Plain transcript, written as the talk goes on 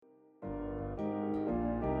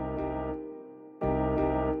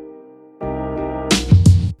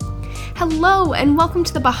Hello, and welcome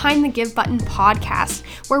to the Behind the Give Button podcast,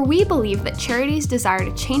 where we believe that charities desire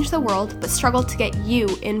to change the world but struggle to get you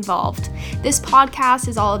involved. This podcast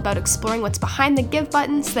is all about exploring what's behind the give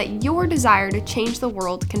button so that your desire to change the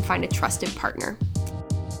world can find a trusted partner.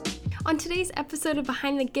 On today's episode of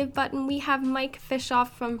Behind the Give Button, we have Mike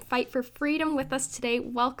Fishoff from Fight for Freedom with us today.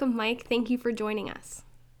 Welcome, Mike. Thank you for joining us.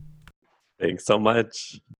 Thanks so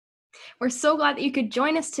much. We're so glad that you could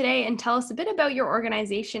join us today and tell us a bit about your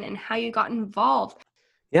organization and how you got involved.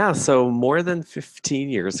 Yeah, so more than 15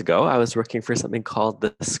 years ago, I was working for something called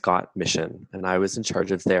the Scott Mission, and I was in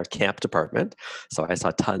charge of their camp department. So I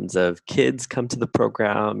saw tons of kids come to the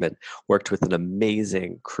program and worked with an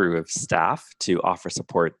amazing crew of staff to offer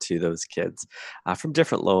support to those kids from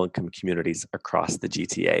different low-income communities across the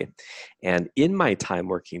GTA. And in my time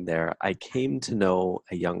working there, I came to know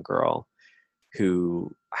a young girl who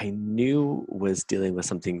I knew was dealing with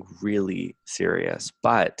something really serious,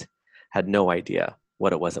 but had no idea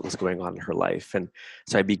what it was that was going on in her life. And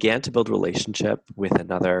so I began to build a relationship with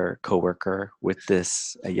another coworker with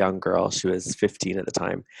a young girl. She was 15 at the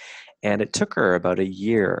time. And it took her about a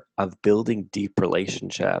year of building deep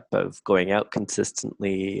relationship, of going out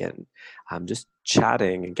consistently and just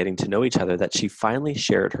chatting and getting to know each other, that she finally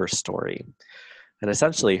shared her story. And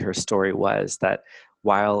essentially her story was that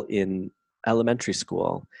while in elementary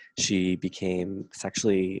school, she became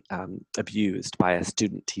sexually abused by a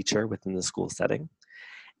student teacher within the school setting.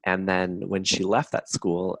 And then when she left that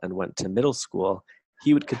school and went to middle school,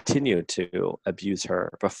 he would continue to abuse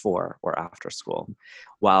her before or after school.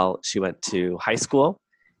 While she went to high school,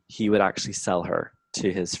 he would actually sell her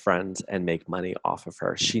to his friends and make money off of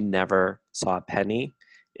her. She never saw a penny.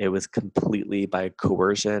 It was completely by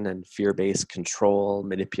coercion and fear-based control,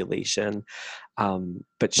 manipulation.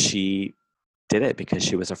 But she did it because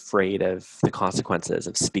she was afraid of the consequences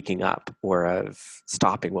of speaking up or of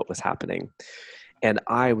stopping what was happening. And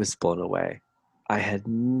I was blown away. I had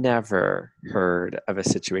never heard of a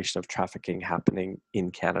situation of trafficking happening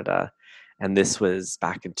in Canada. And this was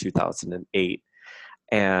back in 2008.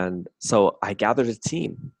 And so I gathered a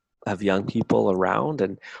team of young people around,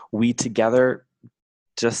 and we together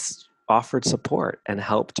just offered support and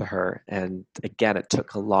help to her. And again, it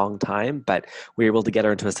took a long time, but we were able to get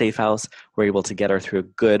her into a safe house. We were able to get her through a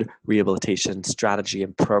good rehabilitation strategy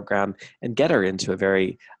and program and get her into a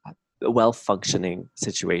very well-functioning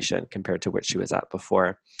situation compared to what she was at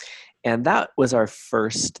before. And that was our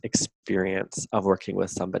first experience of working with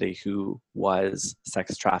somebody who was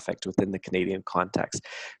sex trafficked within the Canadian context.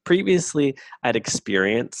 Previously, I'd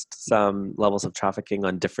experienced some levels of trafficking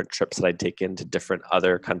on different trips that I'd taken to different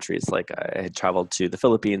other countries. Like I had traveled to the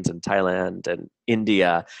Philippines and Thailand and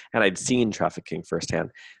India, and I'd seen trafficking firsthand,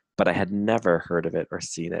 but I had never heard of it or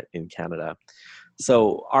seen it in Canada.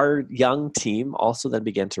 So our young team also then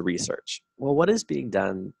began to research, well, what is being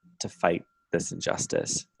done to fight this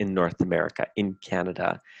injustice in North America, in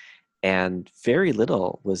Canada? And very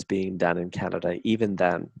little was being done in Canada, even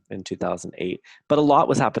then in 2008. But a lot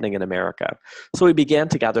was happening in America. So we began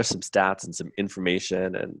to gather some stats and some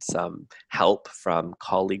information and some help from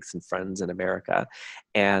colleagues and friends in America,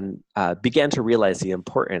 and began to realize the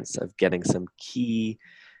importance of getting some key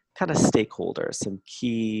kind of stakeholders, some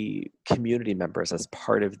key community members as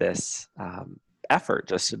part of this effort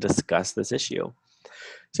just to discuss this issue.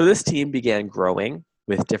 So this team began growing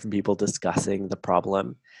with different people discussing the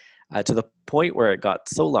problem to the point where it got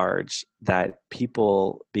so large that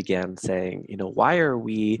people began saying, why are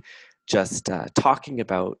we just talking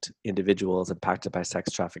about individuals impacted by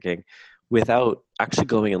sex trafficking without actually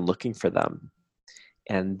going and looking for them?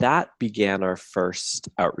 And that began our first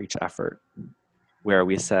outreach effort, where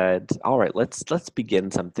we said, all right, let's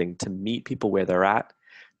begin something to meet people where they're at,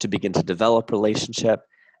 to begin to develop relationship,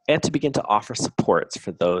 and to begin to offer supports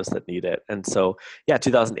for those that need it. And so,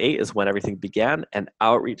 2008 is when everything began, and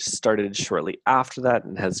outreach started shortly after that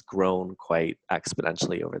and has grown quite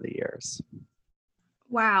exponentially over the years.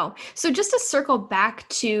 Wow. So just to circle back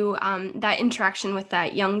to that interaction with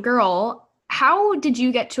that young girl, how did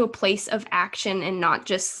you get to a place of action and not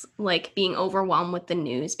just like being overwhelmed with the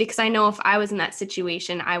news? Because I know if I was in that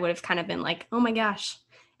situation, I would have kind of been like, oh my gosh,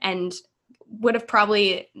 and would have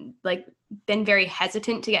probably like been very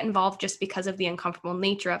hesitant to get involved just because of the uncomfortable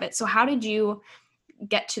nature of it. So how did you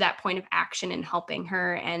get to that point of action in helping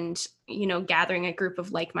her and, gathering a group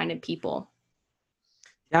of like-minded people?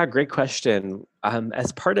 Yeah, great question.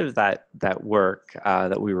 As part of that work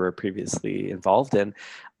that we were previously involved in,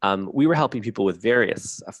 we were helping people with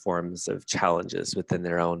various forms of challenges within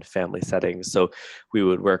their own family settings. So we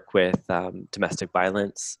would work with domestic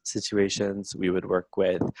violence situations. We would work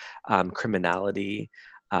with criminality,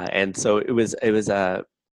 and so it was a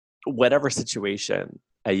whatever situation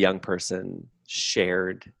a young person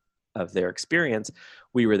shared of their experience,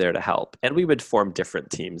 we were there to help. And we would form different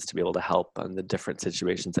teams to be able to help on the different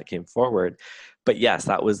situations that came forward. But yes,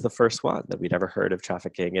 that was the first one that we'd ever heard of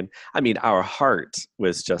trafficking. And I mean, our heart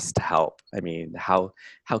was just to help. I mean, how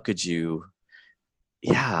could you?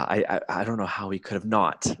 Yeah, I don't know how we could have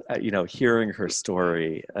not. Hearing her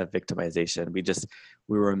story of victimization,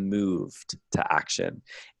 we were moved to action.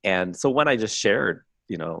 And so when I just shared,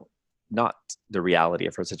 not the reality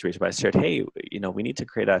of her situation, but I shared, hey, we need to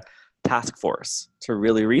create a task force to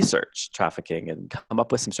really research trafficking and come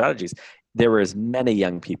up with some strategies. There were as many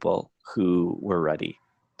young people who were ready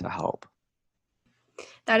to help.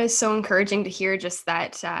 That is so encouraging to hear, just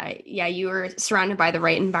that, you were surrounded by the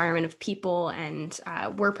right environment of people and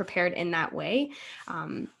were prepared in that way.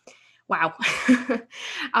 Wow.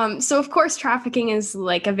 So of course, trafficking is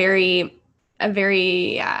like a very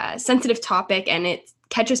sensitive topic, and it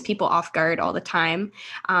catches people off guard all the time.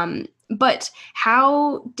 But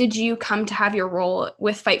how did you come to have your role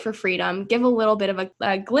with Fight for Freedom? Give a little bit of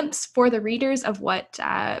a glimpse for the readers of what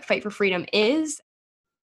Fight for Freedom is.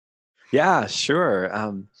 Yeah, sure.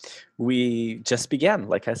 We just began,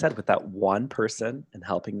 like I said, with that one person and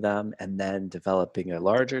helping them, and then developing a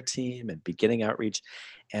larger team and beginning outreach.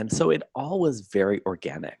 And so it all was very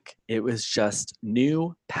organic. It was just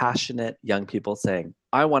new, passionate young people saying,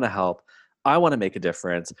 I want to help. I want to make a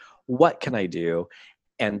difference. What can I do?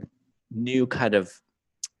 And new kind of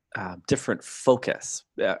different focus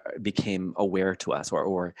became aware to us,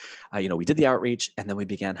 or we did the outreach, and then we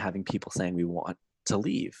began having people saying we want to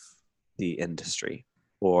leave the industry,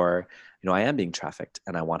 or I am being trafficked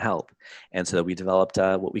and I want help. And so we developed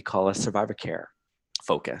what we call a survivor care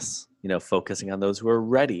focus, focusing on those who are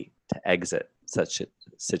ready to exit such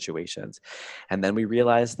situations. And then we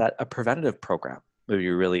realized that a preventative program would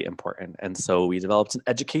be really important, and so we developed an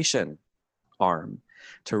education arm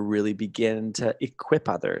to really begin to equip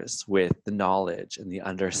others with the knowledge and the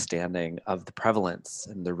understanding of the prevalence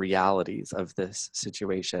and the realities of this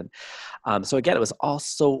situation. So again, it was all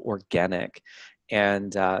so organic.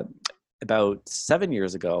 And about 7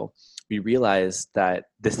 years ago, we realized that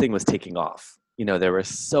this thing was taking off. There were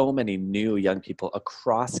so many new young people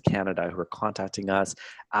across Canada who were contacting us,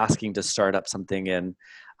 asking to start up something in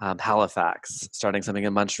Halifax, starting something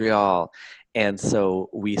in Montreal. And so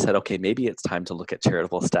we said, okay, maybe it's time to look at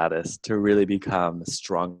charitable status to really become a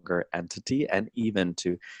stronger entity, and even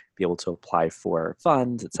to be able to apply for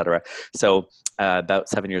funds, et cetera. So about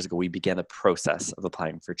 7 years ago, we began the process of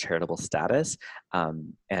applying for charitable status,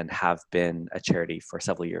 and have been a charity for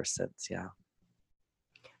several years since, yeah.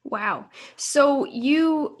 Wow. So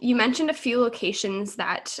you mentioned a few locations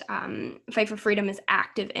that Fight for Freedom is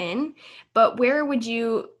active in, but where would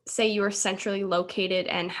you say you are centrally located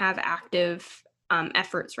and have active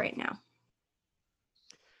efforts right now?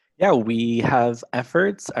 Yeah, we have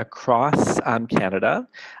efforts across Canada,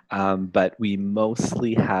 but we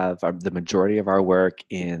mostly have the majority of our work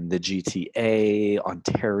in the GTA,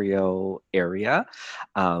 Ontario area.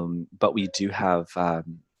 But we do have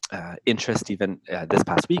interest even this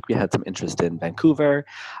past week. We had some interest in Vancouver.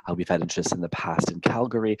 We've had interest in the past in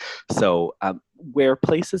Calgary. So where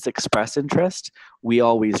places express interest, we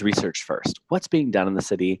always research first. What's being done in the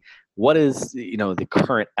city? What is the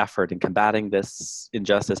current effort in combating this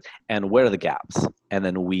injustice, and what are the gaps? And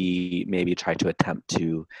then we maybe try to attempt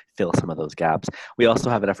to fill some of those gaps. We also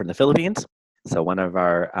have an effort in the Philippines. So one of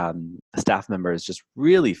our staff members just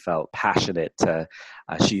really felt passionate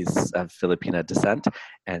she's of Filipina descent,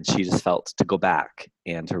 and she just felt to go back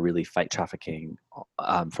and to really fight trafficking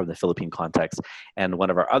from the Philippine context. And one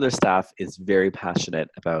of our other staff is very passionate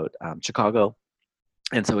about Chicago.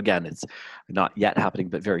 And so again, it's not yet happening,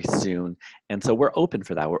 but very soon. And so we're open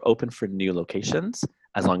for that. We're open for new locations,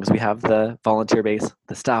 as long as we have the volunteer base,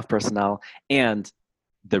 the staff personnel, and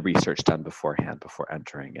the research done beforehand before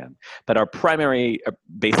entering in. But our primary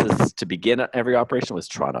basis to begin every operation was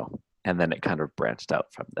Toronto, and then it kind of branched out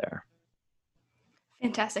from there.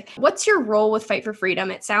 Fantastic. What's your role with Fight for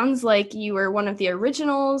Freedom? It sounds like you were one of the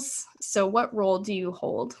originals. So what role do you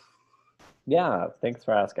hold? Yeah, thanks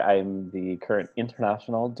for asking. I'm the current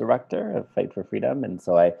international director of Fight for Freedom, and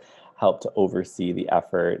so I help to oversee the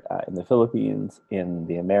effort in the Philippines, in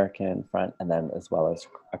the American front, and then as well as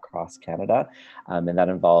across Canada. And that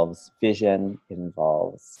involves vision, it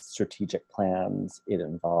involves strategic plans, it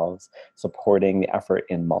involves supporting the effort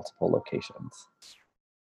in multiple locations.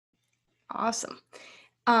 Awesome.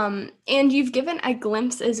 And you've given a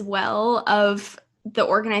glimpse as well of the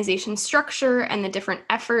organization structure and the different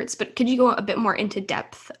efforts, but could you go a bit more into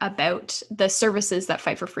depth about the services that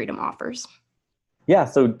Fight for Freedom offers? Yeah,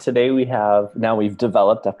 so today we've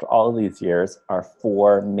developed after all of these years our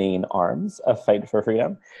four main arms of Fight for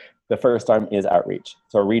Freedom. The first arm is outreach.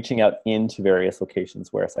 So reaching out into various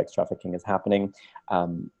locations where sex trafficking is happening.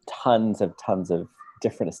 Tons of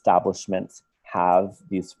different establishments have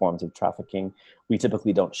these forms of trafficking. We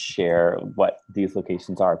typically don't share what these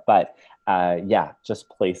locations are, but just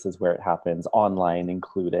places where it happens, online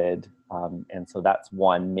included. And so that's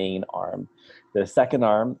one main arm. The second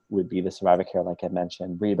arm would be the survivor care, like I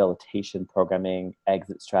mentioned, rehabilitation programming,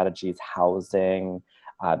 exit strategies, housing,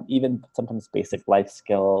 even sometimes basic life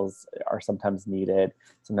skills are sometimes needed,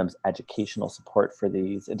 sometimes educational support for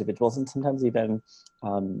these individuals, and sometimes even,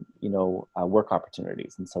 work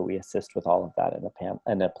opportunities. And so we assist with all of that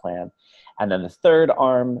in a plan. And then the third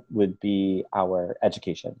arm would be our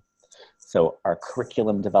education. So our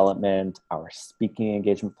curriculum development, our speaking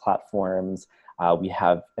engagement platforms. We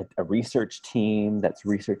have a research team that's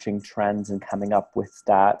researching trends and coming up with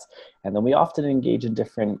stats. And then we often engage in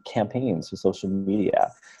different campaigns with social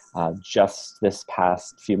media. Just this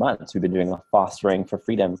past few months, we've been doing a Fostering for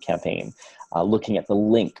Freedom campaign, looking at the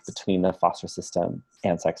link between the foster system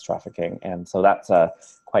and sex trafficking. And so that's a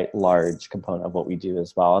quite large component of what we do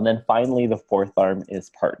as well. And then finally, the fourth arm is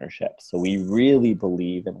partnerships. So we really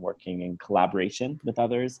believe in working in collaboration with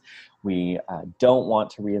others. We don't want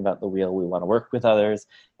to reinvent the wheel. We want to work with others.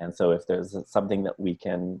 And so if there's something that we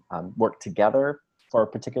can work together for a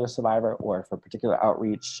particular survivor or for a particular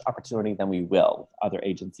outreach opportunity, then we will. Other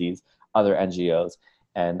agencies, other NGOs,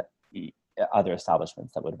 and other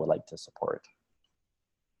establishments that would like to support.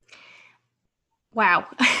 Wow.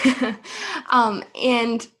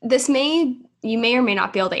 And you may or may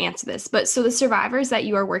not be able to answer this, but so the survivors that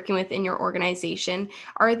you are working with in your organization,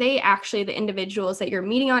 are they actually the individuals that you're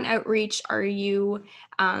meeting on outreach? Are you,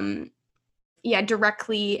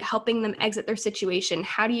 directly helping them exit their situation?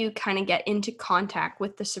 How do you kind of get into contact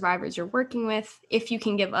with the survivors you're working with? If you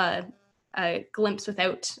can give a glimpse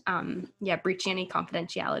without, breaching any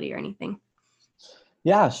confidentiality or anything.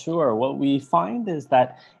 Yeah, sure. What we find is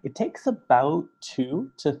that it takes about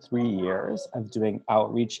 2 to 3 years of doing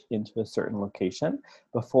outreach into a certain location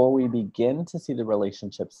before we begin to see the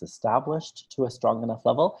relationships established to a strong enough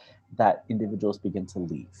level that individuals begin to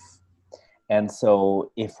leave. And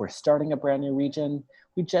so if we're starting a brand new region,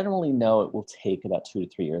 we generally know it will take about 2 to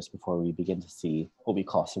 3 years before we begin to see what we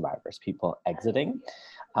call survivors, people exiting.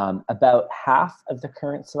 About half of the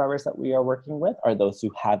current survivors that we are working with are those who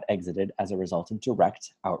have exited as a result of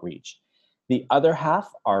direct outreach. The other half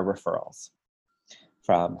are referrals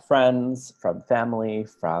from friends, from family,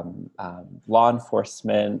 from law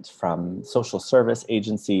enforcement, from social service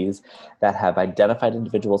agencies that have identified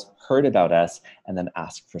individuals, heard about us, and then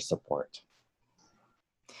asked for support.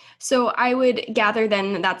 So I would gather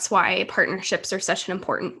then that's why partnerships are such an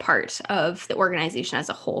important part of the organization as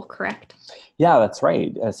a whole, correct? Yeah, that's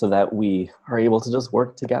right. So that we are able to just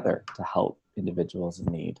work together to help individuals in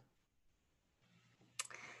need.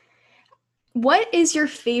 What is your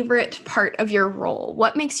favorite part of your role?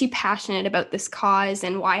 What makes you passionate about this cause,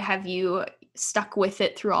 and why have you stuck with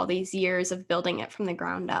it through all these years of building it from the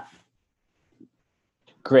ground up?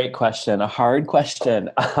 Great question. A hard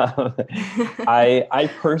question.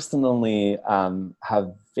 I personally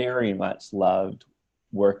have very much loved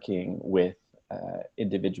working with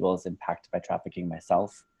individuals impacted by trafficking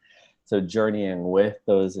myself. So journeying with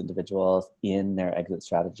those individuals in their exit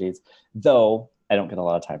strategies, though I don't get a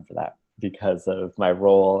lot of time for that because of my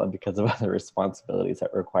role and because of other responsibilities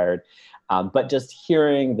that are required. But just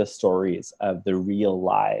hearing the stories of the real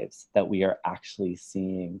lives that we are actually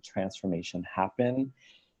seeing transformation happen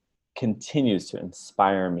continues to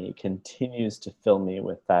inspire me, continues to fill me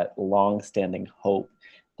with that long-standing hope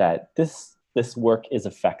that this work is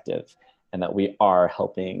effective and that we are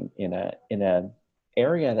helping in a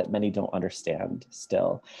area that many don't understand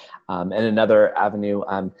still. And another avenue,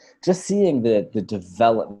 just seeing the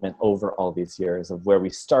development over all these years of where we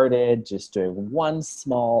started, just doing one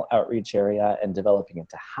small outreach area and developing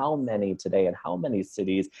into how many today and how many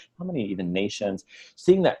cities, how many even nations,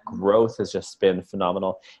 seeing that growth has just been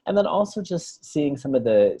phenomenal. And then also just seeing some of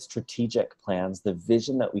the strategic plans, the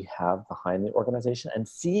vision that we have behind the organization and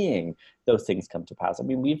seeing those things come to pass. I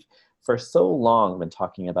mean, we've for so long been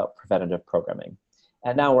talking about preventative programming.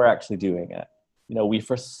 And now we're actually doing it. You know, we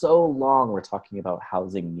for so long were talking about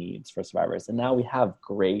housing needs for survivors, and now we have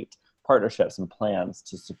great partnerships and plans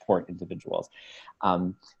to support individuals.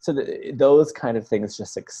 Those kind of things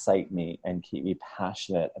just excite me and keep me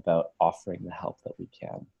passionate about offering the help that we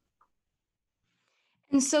can.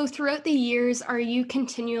 And so throughout the years, are you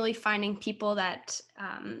continually finding people that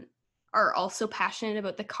are also passionate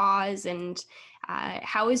about the cause? And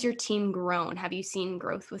how has your team grown? Have you seen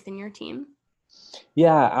growth within your team?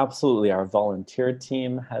 Yeah, absolutely. Our volunteer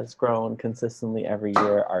team has grown consistently every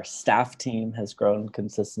year. Our staff team has grown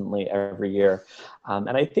consistently every year. And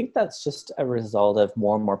I think that's just a result of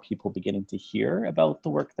more and more people beginning to hear about the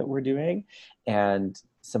work that we're doing and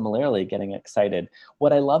similarly getting excited.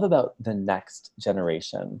 What I love about the next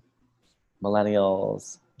generation,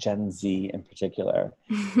 millennials, Gen Z in particular,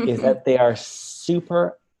 is that they are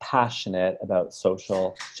super passionate about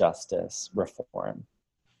social justice reform,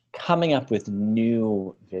 coming up with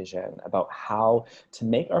new vision about how to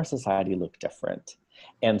make our society look different.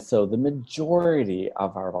 And so the majority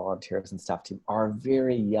of our volunteers and staff team are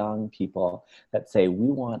very young people that say, we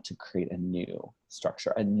want to create a new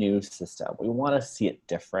structure, a new system. We want to see it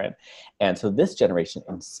different. And so this generation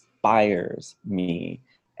inspires me.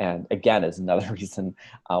 And again, is another reason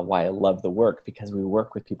why I love the work, because we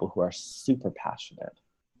work with people who are super passionate.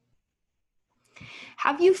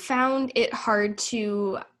 Have you found it hard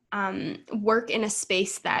to work in a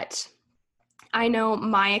space that, I know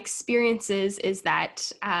my experiences is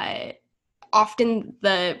that often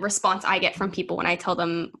the response I get from people when I tell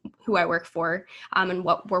them who I work for and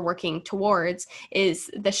what we're working towards is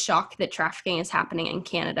the shock that trafficking is happening in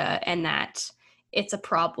Canada and that it's a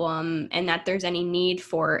problem and that there's any need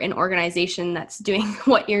for an organization that's doing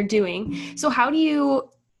what you're doing. So how do you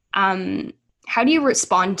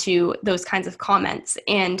respond to those kinds of comments,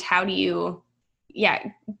 and how do you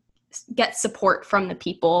get support from the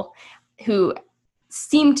people who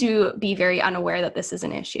seem to be very unaware that this is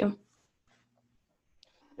an issue?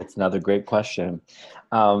 It's another great question.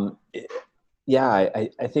 I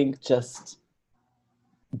think just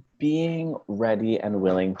being ready and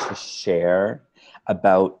willing to share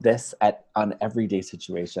about this on everyday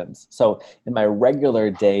situations. So in my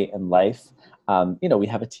regular day in life, we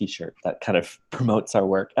have a t-shirt that kind of promotes our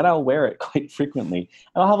work, and I'll wear it quite frequently.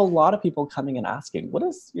 And I'll have a lot of people coming and asking, what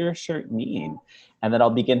does your shirt mean? And then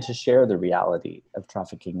I'll begin to share the reality of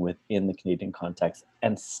trafficking within the Canadian context.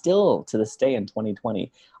 And still to this day in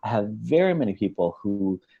 2020, I have very many people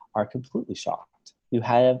who are completely shocked, who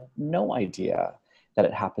have no idea that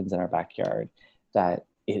it happens in our backyard, that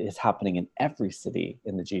it is happening in every city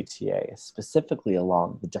in the GTA, specifically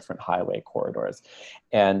along the different highway corridors.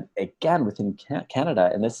 And again, within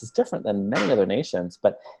Canada, and this is different than many other nations,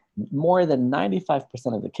 but more than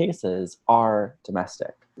 95% of the cases are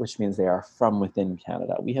domestic, which means they are from within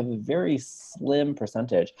Canada. We have a very slim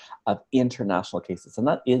percentage of international cases, and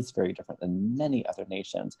that is very different than many other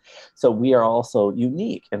nations. So we are also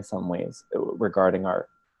unique in some ways regarding our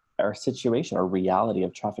situation or reality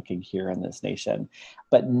of trafficking here in this nation.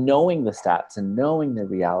 But knowing the stats and knowing the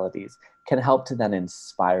realities can help to then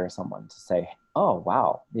inspire someone to say, oh,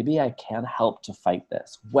 wow, maybe I can help to fight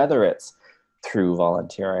this, whether it's through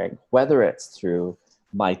volunteering, whether it's through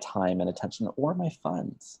my time and attention or my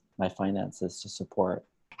funds, my finances to support.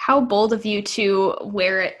 How bold of you to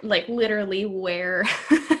wear it, like literally wear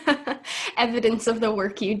evidence of the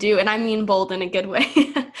work you do. And I mean bold in a good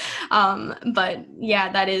way. But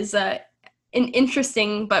yeah, that is an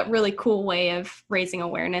interesting but really cool way of raising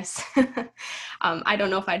awareness. I don't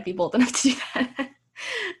know if I'd be bold enough to do that.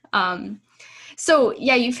 So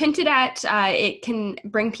yeah, you've hinted at it can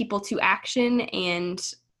bring people to action and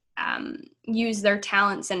use their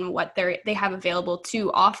talents and what they have available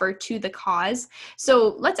to offer to the cause.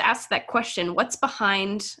 So let's ask that question. What's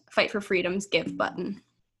behind Fight for Freedom's Give button?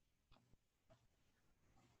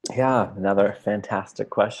 Yeah, another fantastic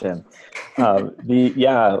question. We,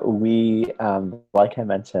 like I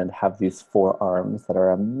mentioned, have these 4 arms that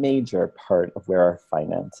are a major part of where our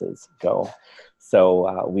finances go.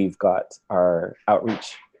 So we've got our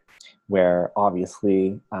outreach, where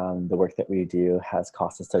obviously the work that we do has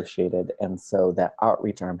costs associated. And so that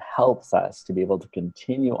outreach arm helps us to be able to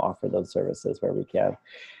continue offer those services where we can.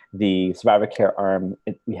 The survivor care arm,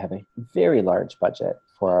 we have a very large budget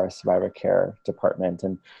for our survivor care department.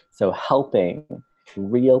 And so helping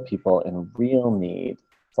real people in real need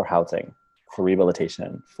for housing, for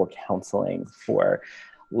rehabilitation, for counseling, for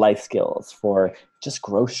life skills, for just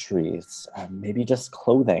groceries, maybe just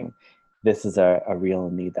clothing. This is a real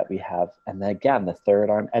need that we have. And then again, the third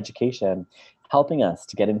arm, education, helping us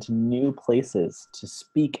to get into new places, to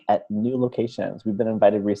speak at new locations. We've been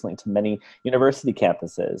invited recently to many university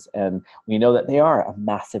campuses, and we know that they are a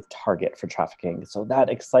massive target for trafficking. So that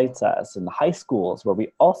excites us. In the high schools, where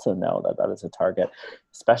we also know that that is a target,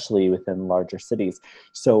 especially within larger cities.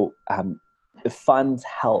 So the funds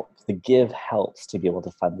help, the give helps to be able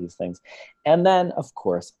to fund these things. And then, of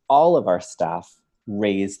course, all of our staff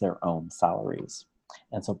raise their own salaries.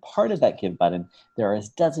 And so part of that give button, there is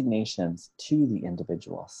designations to the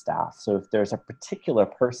individual staff. So if there's a particular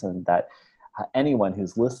person that anyone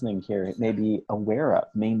who's listening here may be aware of,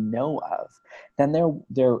 may know of, then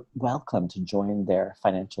they're welcome to join their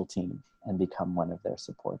financial team and become one of their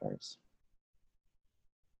supporters.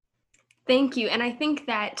 Thank you. And I think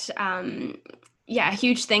that, a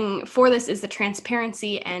huge thing for this is the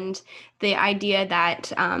transparency and the idea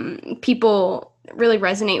that people really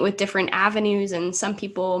resonate with different avenues, and some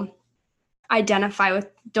people identify with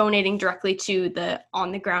donating directly to the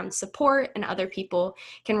on-the-ground support, and other people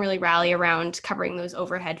can really rally around covering those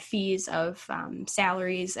overhead fees of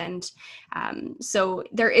salaries. And so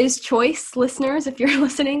there is choice, listeners, if you're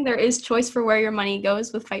listening, there is choice for where your money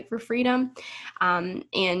goes with Fight for Freedom.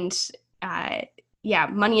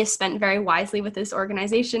 Money is spent very wisely with this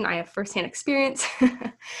organization. I have firsthand experience.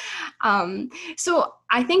 So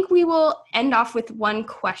I think we will end off with one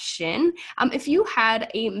question. If you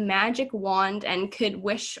had a magic wand and could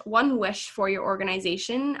wish one wish for your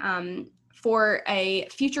organization for a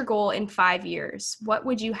future goal in 5 years, what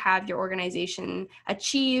would you have your organization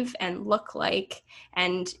achieve and look like?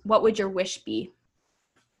 And what would your wish be?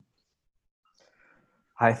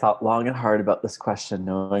 I thought long and hard about this question,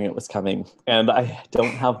 knowing it was coming. And I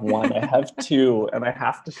don't have one, I have two, and I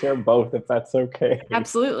have to share both if that's okay.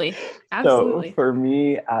 Absolutely. So for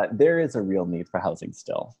me, there is a real need for housing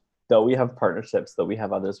still. Though we have partnerships, though we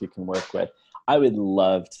have others we can work with, I would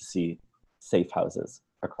love to see safe houses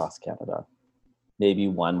across Canada. Maybe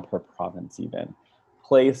one per province even.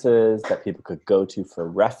 Places that people could go to for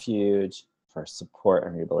refuge, for support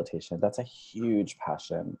and rehabilitation. That's a huge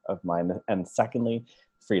passion of mine. And secondly,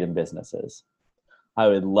 freedom businesses. I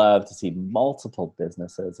would love to see multiple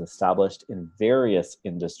businesses established in various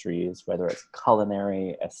industries, whether it's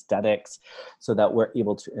culinary, aesthetics, so that we're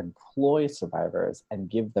able to employ survivors and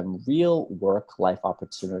give them real work-life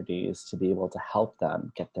opportunities to be able to help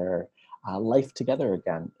them get their life together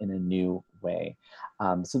again in a new way.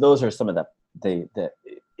 So those are some of the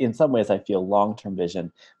in some ways I feel long-term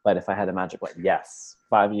vision, but if I had a magic wand, yes,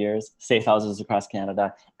 5 years, safe houses across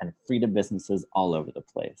Canada, and freedom businesses all over the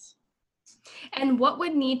place. And what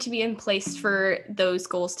would need to be in place for those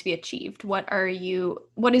goals to be achieved? What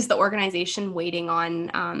is the organization waiting on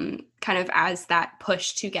kind of as that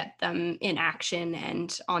push to get them in action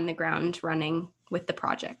and on the ground running with the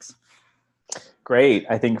projects? Great.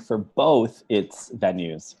 I think for both, it's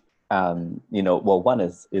venues. One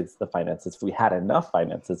is the finances. If we had enough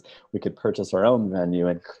finances, we could purchase our own venue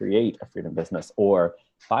and create a freedom business, or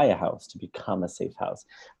buy a house to become a safe house.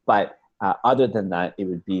 But other than that, it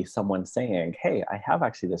would be someone saying, hey, I have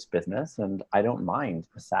actually this business and I don't mind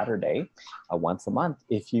a Saturday once a month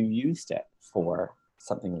if you used it for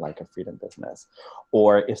something like a freedom business.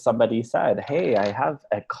 Or if somebody said, hey, I have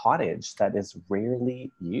a cottage that is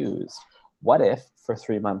rarely used. What if for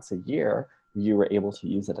 3 months a year, you were able to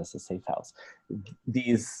use it as a safe house?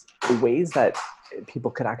 These ways that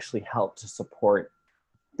people could actually help to support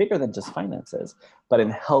bigger than just finances, but in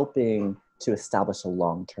helping to establish our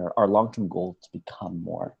long-term goal to become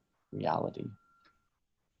more reality.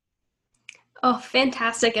 Oh,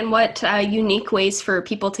 fantastic. And what unique ways for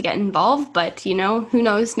people to get involved. But, who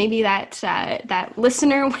knows, maybe that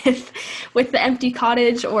listener with the empty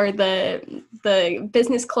cottage or the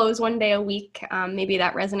business closed one day a week, maybe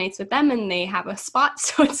that resonates with them and they have a spot.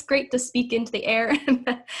 So it's great to speak into the air.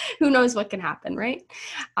 Who knows what can happen, right?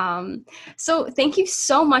 So thank you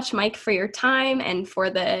so much, Mike, for your time and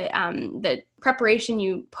for the preparation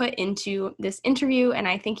you put into this interview. And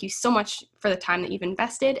I thank you so much for the time that you've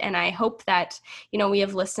invested. And I hope that, we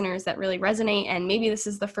have listeners that really resonate, and maybe this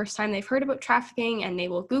is the first time they've heard about trafficking and they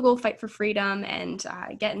will Google Fight for Freedom and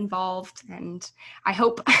get involved. And I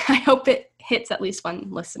hope it hits at least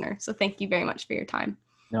one listener. So thank you very much for your time.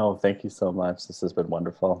 No, thank you so much. This has been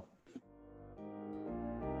wonderful.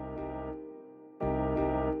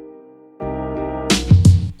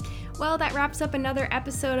 Well, that wraps up another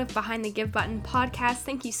episode of Behind the Give Button podcast.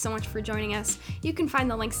 Thank you so much for joining us. You can find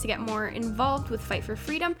the links to get more involved with Fight for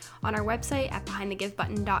Freedom on our website at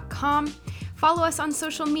behindthegivebutton.com. Follow us on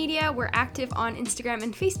social media. We're active on Instagram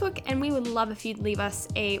and Facebook, and we would love if you'd leave us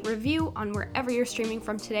a review on wherever you're streaming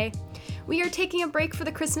from today. We are taking a break for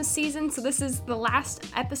the Christmas season, so this is the last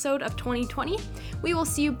episode of 2020. We will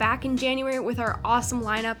see you back in January with our awesome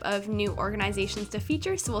lineup of new organizations to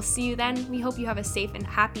feature, so we'll see you then. We hope you have a safe and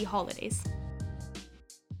happy holidays.